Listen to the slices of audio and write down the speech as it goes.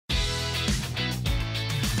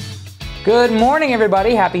Good morning,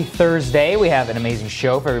 everybody. Happy Thursday. We have an amazing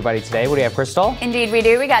show for everybody today. What do you have, Krystal? Indeed, we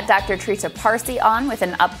do. We got Dr. Teresa Parsi on with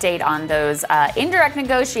an update on those indirect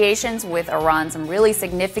negotiations with Iran, some really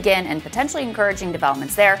significant and potentially encouraging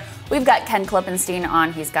developments there. We've got Ken Klippenstein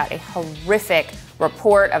on. He's got a horrific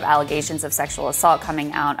report of allegations of sexual assault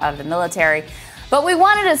coming out of the military. But we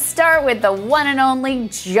wanted to start with the one and only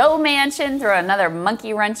Joe Manchin, throw another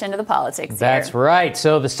monkey wrench into the politics That's right.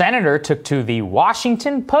 So the senator took to the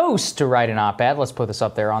Washington Post to write an op-ed. Let's put this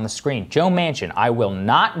up there on the screen. Joe Manchin, I will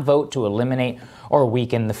not vote to eliminate or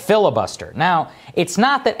weaken the filibuster. Now, it's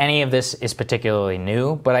not that any of this is particularly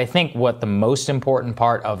new, but I think what the most important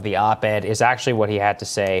part of the op-ed is actually what he had to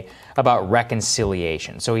say about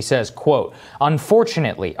reconciliation. So he says, quote,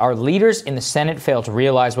 unfortunately, our leaders in the Senate fail to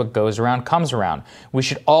realize what goes around comes around. We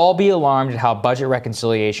should all be alarmed at how budget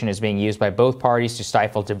reconciliation is being used by both parties to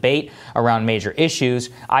stifle debate around major issues.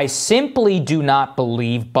 I simply do not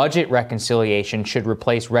believe budget reconciliation should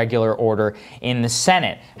replace regular order in the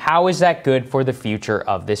Senate. How is that good for the future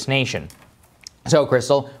of this nation? So,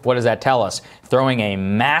 Krystal, what does that tell us? Throwing a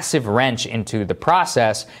massive wrench into the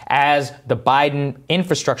process as the Biden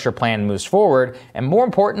infrastructure plan moves forward, and more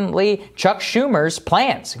importantly, Chuck Schumer's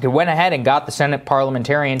plans. He went ahead and got the Senate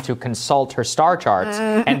parliamentarian to consult her star charts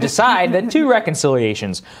and decide that 2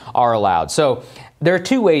 reconciliations are allowed. So, there are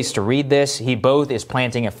 2 ways to read this. He both is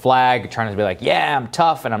planting a flag, trying to be like, yeah, I'm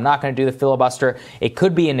tough and I'm not going to do the filibuster. It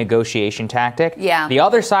could be a negotiation tactic. Yeah. The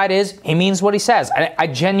other side is he means what he says. I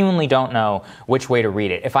genuinely don't know which way to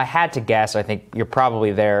read it. If I had to guess, I think you're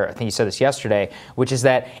probably there. I think you said this yesterday, which is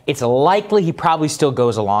that it's likely he probably still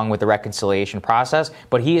goes along with the reconciliation process,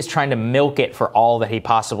 but he is trying to milk it for all that he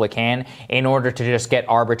possibly can in order to just get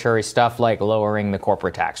arbitrary stuff like lowering the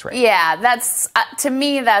corporate tax rate. Yeah, that's to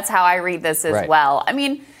me, that's how I read this as well. I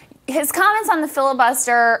mean, his comments on the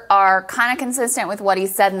filibuster are kind of consistent with what he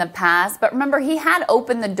said in the past. But remember, he had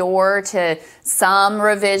opened the door to some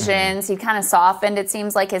revisions. He kind of softened, it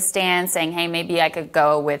seems like, his stance, saying, hey, maybe I could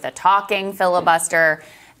go with a talking filibuster.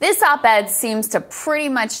 This op-ed seems to pretty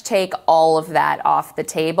much take all of that off the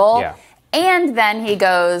table. Yeah. And then he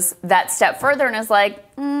goes that step further and is like,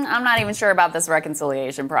 I'm not even sure about this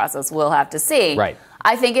reconciliation process. We'll have to see. Right.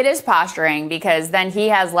 I think it is posturing because then he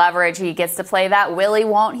has leverage. He gets to play that will he,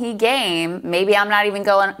 won't he game. Maybe I'm not even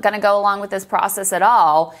going to go along with this process at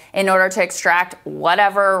all in order to extract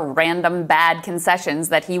whatever random bad concessions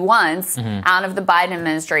that he wants out of the Biden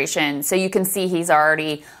administration. So you can see he's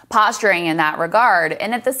already posturing in that regard.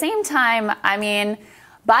 And at the same time, I mean,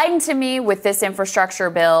 Biden, to me, with this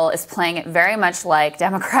infrastructure bill, is playing it very much like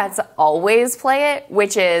Democrats always play it,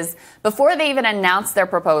 which is before they even announce their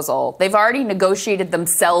proposal, they've already negotiated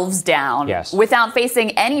themselves down without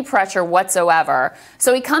facing any pressure whatsoever.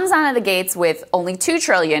 So he comes out of the gates with only $2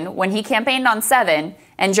 trillion when he campaigned on 7,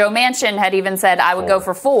 and Joe Manchin had even said, I would go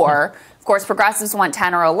for 4. Of course, progressives want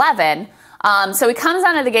 10 or 11. So he comes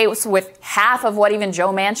out of the gates with half of what even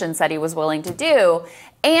Joe Manchin said he was willing to do,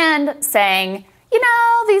 and saying, you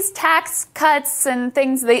know, these tax cuts and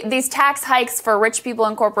things, these tax hikes for rich people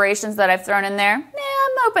and corporations that I've thrown in there,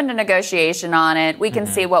 I'm open to negotiation on it. We can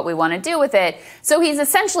see what we want to do with it. So he's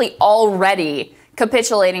essentially already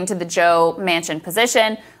capitulating to the Joe Manchin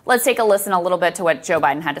position. Let's take a listen a little bit to what Joe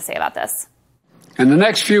Biden had to say about this. In the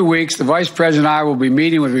next few weeks, the Vice President and I will be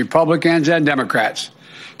meeting with Republicans and Democrats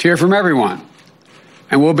to hear from everyone.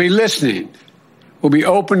 And we'll be listening. We'll be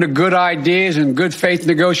open to good ideas and good faith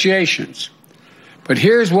negotiations. But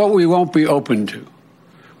here's what we won't be open to.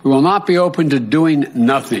 We will not be open to doing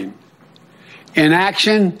nothing.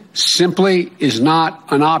 Inaction simply is not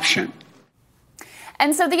an option.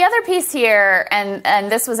 And so the other piece here,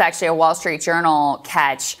 and this was actually a Wall Street Journal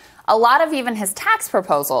catch, a lot of even his tax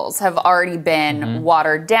proposals have already been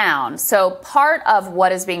watered down. So part of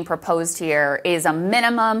what is being proposed here is a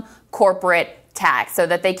minimum corporate tax so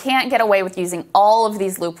that they can't get away with using all of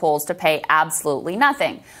these loopholes to pay absolutely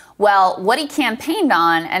nothing. Well, what he campaigned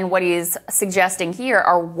on and what he's suggesting here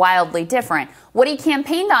are wildly different. What he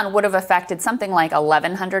campaigned on would have affected something like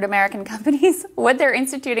 1,100 American companies. What they're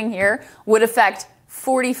instituting here would affect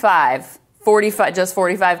 45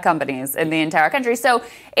 companies in the entire country. So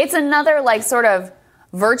it's another like sort of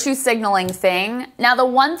virtue signaling thing. Now, the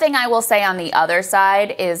one thing I will say on the other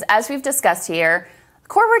side is, as we've discussed here,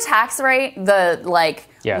 corporate tax rate,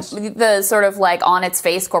 the sort of like on its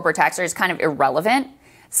face corporate tax rate is kind of irrelevant.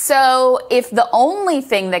 So if the only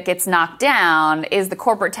thing that gets knocked down is the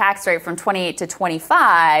corporate tax rate from 28 to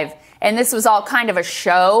 25, and this was all kind of a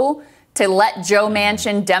show to let Joe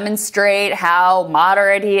Manchin demonstrate how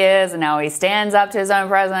moderate he is and how he stands up to his own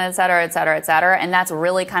president, et cetera, et cetera, et cetera, and that's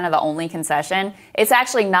really kind of the only concession, it's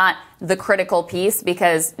actually not the critical piece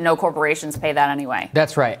because no corporations pay that anyway.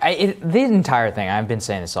 That's right. The entire thing, I've been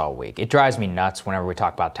saying this all week, it drives me nuts whenever we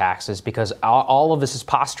talk about taxes because all of this is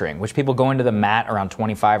posturing, which people go into the mat around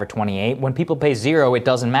 25 or 28. When people pay zero, it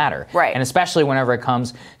doesn't matter. Right. And especially whenever it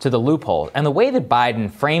comes to the loophole. And the way that Biden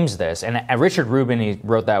frames this, and Richard Rubin, he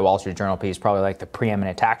wrote that Wall Street Journal piece, probably like the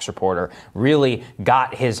preeminent tax reporter, really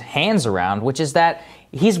got his hands around, which is that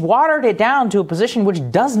he's watered it down to a position which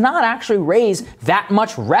does not actually raise that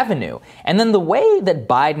much revenue. And then the way that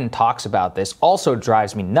Biden talks about this also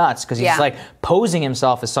drives me nuts because he's like posing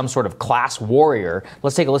himself as some sort of class warrior.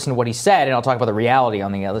 Let's take a listen to what he said, and I'll talk about the reality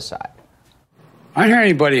on the other side. I didn't hear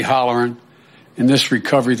anybody hollering in this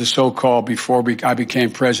recovery, the so-called before I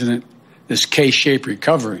became president, this K-shaped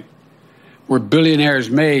recovery, where billionaires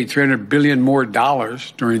made $300 billion more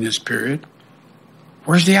during this period.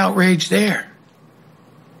 Where's the outrage there?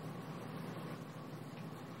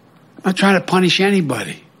 I'm not trying to punish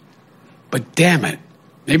anybody, but damn it.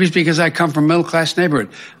 Maybe it's because I come from a middle-class neighborhood.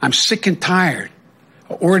 I'm sick and tired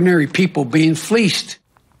of ordinary people being fleeced.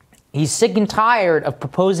 He's sick and tired of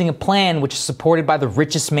proposing a plan which is supported by the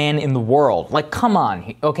richest man in the world. Like, come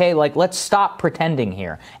on, okay? Like, let's stop pretending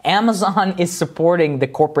here. Amazon is supporting the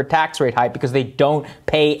corporate tax rate hike because they don't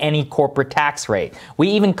pay any corporate tax rate.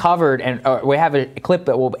 We even covered, and we have a clip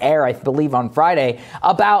that will air, I believe, on Friday,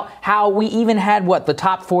 about how we even had, the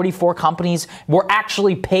top 44 companies were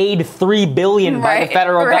actually paid $3 billion by the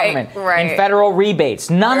federal government in federal rebates.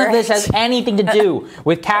 None of this has anything to do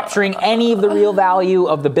with capturing any of the real value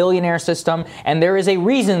of the billionaire system, and there is a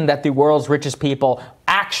reason that the world's richest people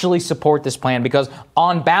actually support this plan because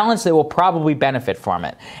on balance they will probably benefit from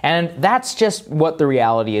it. And that's just what the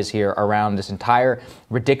reality is here around this entire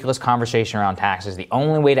ridiculous conversation around taxes. The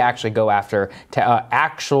only way to actually go after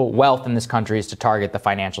actual wealth in this country is to target the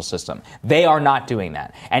financial system. They are not doing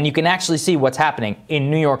that. And you can actually see what's happening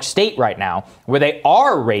in New York State right now, where they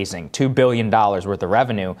are raising $2 billion worth of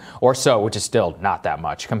revenue or so, which is still not that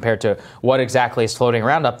much compared to what exactly is floating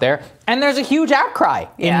around up there. And there's a huge outcry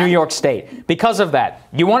in New York State because of that.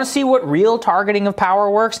 You want to see what real targeting of power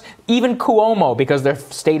works? Even Cuomo, because their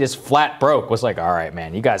state is flat broke, was like, all right,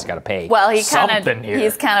 man, you guys got to pay something here.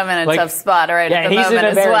 He's kind of in a tough spot at the moment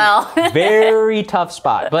as well. Very tough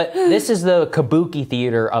spot. But this is the kabuki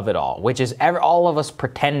theater of it all, which is all of us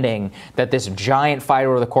pretending that this giant fight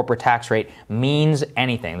over the corporate tax rate means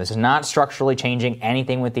anything. This is not structurally changing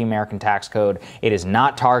anything with the American tax code. It is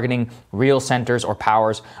not targeting real centers or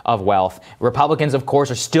powers of wealth. Republicans, of course,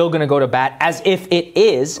 are still going to go to bat as if it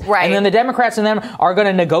is. Right. And then the Democrats and them are going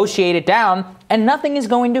to negotiate it down, and nothing is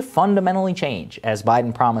going to fundamentally change, as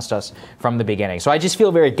Biden promised us from the beginning. So I just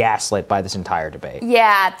feel very gaslit by this entire debate.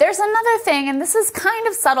 Yeah, there's another thing, and this is kind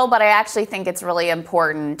of subtle, but I actually think it's really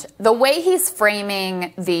important. The way he's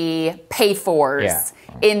framing the pay-fors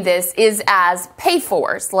in this is as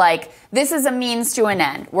pay-fors. Like, this is a means to an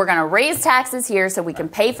end. We're going to raise taxes here so we can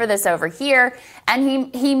pay for this over here.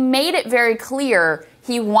 And he made it very clear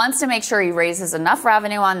he wants to make sure he raises enough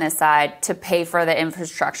revenue on this side to pay for the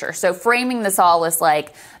infrastructure. So framing this all as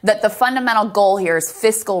like that the fundamental goal here is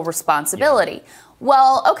fiscal responsibility. Yeah.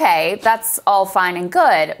 Well, okay, that's all fine and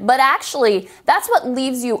good, but actually that's what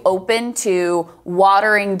leaves you open to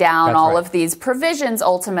watering down all of these provisions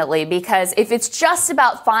ultimately, because if it's just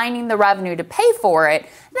about finding the revenue to pay for it,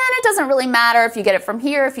 then it doesn't really matter if you get it from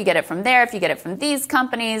here, if you get it from there, if you get it from these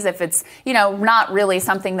companies, if it's, not really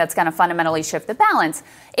something that's going to fundamentally shift the balance.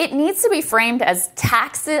 It needs to be framed as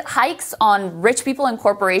tax hikes on rich people and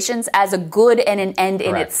corporations as a good and an end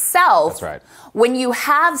in itself. That's right. When you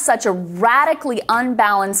have such a radically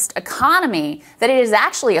unbalanced economy that it is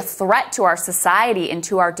actually a threat to our society and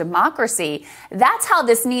to our democracy, that's how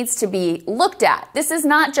this needs to be looked at. This is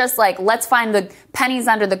not just like, let's find the pennies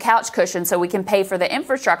under the couch cushion so we can pay for the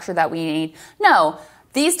infrastructure that we need. No,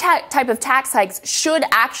 these type of tax hikes should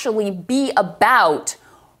actually be about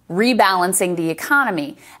rebalancing the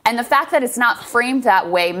economy. And the fact that it's not framed that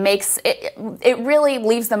way makes it really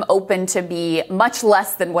leaves them open to be much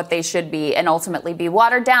less than what they should be and ultimately be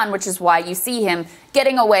watered down, which is why you see him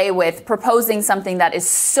getting away with proposing something that is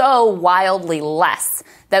so wildly less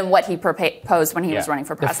than what he proposed when he was running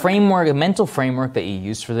for president. The mental framework that you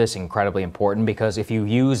use for this is incredibly important, because if you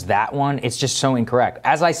use that one, it's just so incorrect.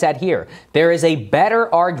 As I said here, there is a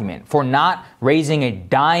better argument for not raising a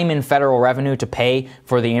dime in federal revenue to pay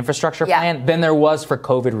for the infrastructure plan than there was for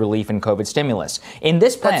COVID relief and COVID stimulus. In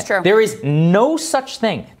this plan, there is no such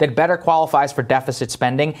thing that better qualifies for deficit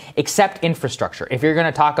spending except infrastructure. If you're going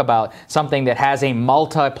to talk about something that has a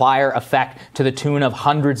multiplier effect to the tune of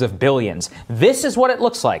hundreds of billions. This is what it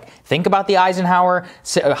looks like. Think about the Eisenhower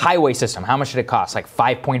highway system. How much did it cost? Like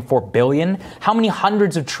 $5.4 billion? How many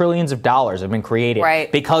hundreds of trillions of dollars have been created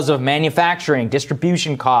because of manufacturing,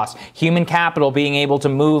 distribution costs, human capital being able to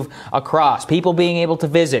move across, people being able to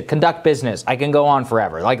visit, conduct business? I can go on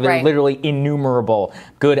forever. Like, there are literally innumerable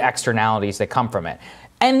good externalities that come from it.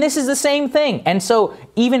 And this is the same thing. And so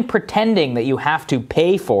even pretending that you have to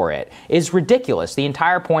pay for it is ridiculous. The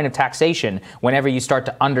entire point of taxation, whenever you start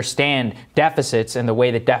to understand deficits and the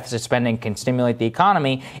way that deficit spending can stimulate the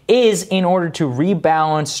economy, is in order to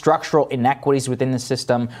rebalance structural inequities within the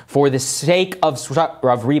system for the sake of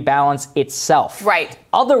rebalance itself. Right.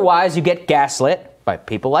 Otherwise, you get gaslit by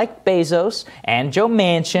people like Bezos and Joe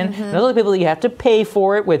Manchin and other people that you have to pay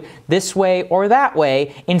for it with this way or that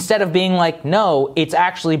way, instead of being like, no, it's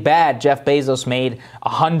actually bad. Jeff Bezos made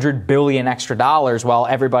 $100 billion extra dollars while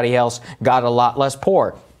everybody else got a lot less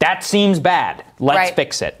poor. That seems bad. Let's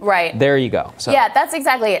fix it. Right. There you go. So. Yeah, that's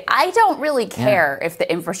exactly it. I don't really care if the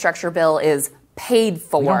infrastructure bill is paid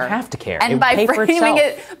for. You don't have to care. And by framing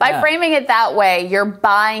it that way, you're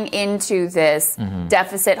buying into this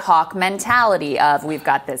deficit hawk mentality of, we've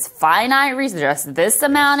got this finite reason, just this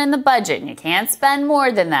amount in the budget, and you can't spend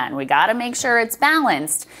more than that, and we got to make sure it's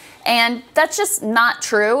balanced. And that's just not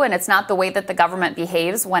true, and it's not the way that the government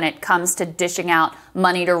behaves when it comes to dishing out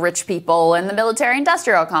money to rich people in the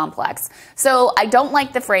military-industrial complex. So I don't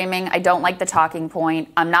like the framing. I don't like the talking point.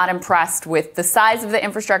 I'm not impressed with the size of the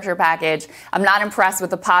infrastructure package. I'm not impressed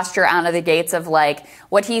with the posture out of the gates of, like,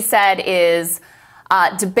 what he said is,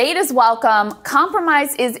 debate is welcome,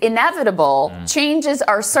 compromise is inevitable, changes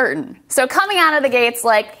are certain. So coming out of the gates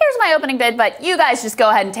like, here's my opening bid, but you guys just go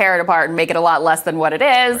ahead and tear it apart and make it a lot less than what it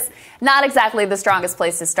is. Not exactly the strongest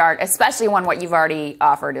place to start, especially when what you've already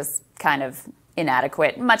offered is kind of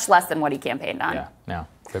inadequate, much less than what he campaighed on. Yeah,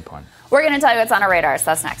 good point. We're going to tell you what's on our radars.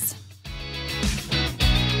 That's next.